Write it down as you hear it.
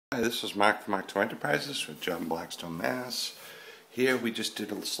Hi, this is Mark from Mark II Enterprises with John Blackstone, Mass. Here we just did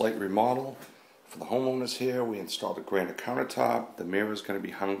a slight remodel for the homeowners here. We installed a granite countertop. The mirror is going to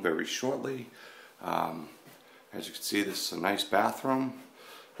be hung very shortly. As you can see, this is a nice bathroom.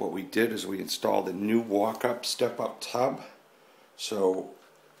 What we did is we installed a new walk-up, step-up tub. So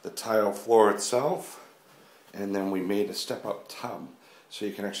the tile floor itself, and then we made a step-up tub. So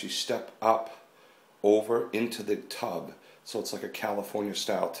you can actually step up over into the tub. So it's like a California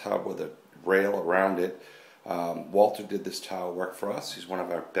style tub with a rail around it. Walter did this tile work for us. He's one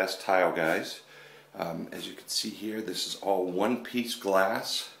of our best tile guys. As you can see here, this is all one-piece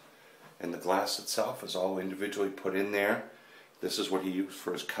glass, and the glass itself is all individually put in there. This is what he used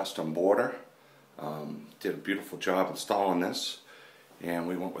for his custom border. Did a beautiful job installing this, and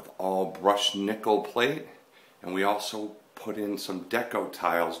we went with all brushed nickel plate, and we also put in some deco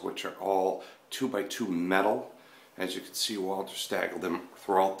tiles, which are all 2x2 metal. As you can see, Walter staggered them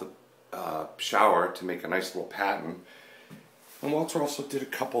throughout the shower to make a nice little pattern. And Walter also did a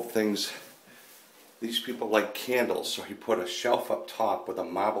couple things. These people like candles, so he put a shelf up top with a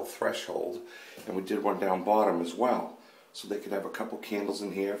marble threshold, and we did one down bottom as well, so they could have a couple candles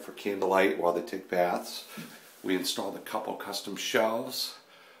in here for candlelight while they take baths. We installed a couple custom shelves.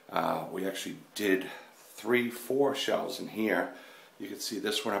 We actually did 3-4 shelves in here. You can see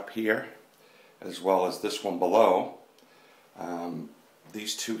this one up here, as well as this one below.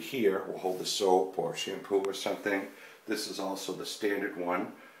 These two here will hold the soap or shampoo or something. This is also the standard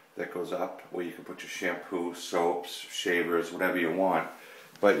one that goes up where you can put your shampoo, soaps, shavers, whatever you want.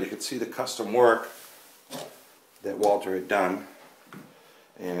 But you can see the custom work that Walter had done,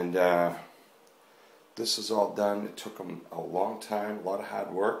 and this is all done. It took him a long time, a lot of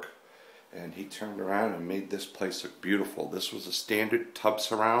hard work, and he turned around and made this place look beautiful. This was a standard tub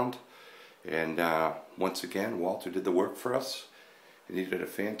surround. And once again, Walter did the work for us, and he did a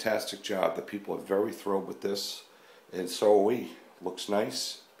fantastic job. The people are very thrilled with this, and so are we. Looks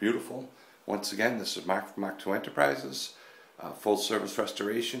nice, beautiful. Once again, this is Mark from Mark II Enterprises, full service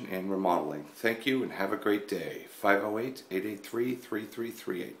restoration and remodeling. Thank you and have a great day.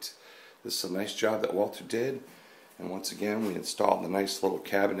 508-883-3338. This is a nice job that Walter did, and once again, we installed a nice little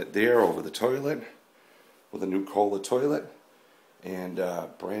cabinet there over the toilet with a new Kohler toilet, and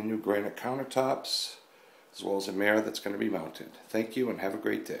brand new granite countertops, as well as a mirror that's going to be mounted. Thank you and have a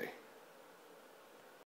great day.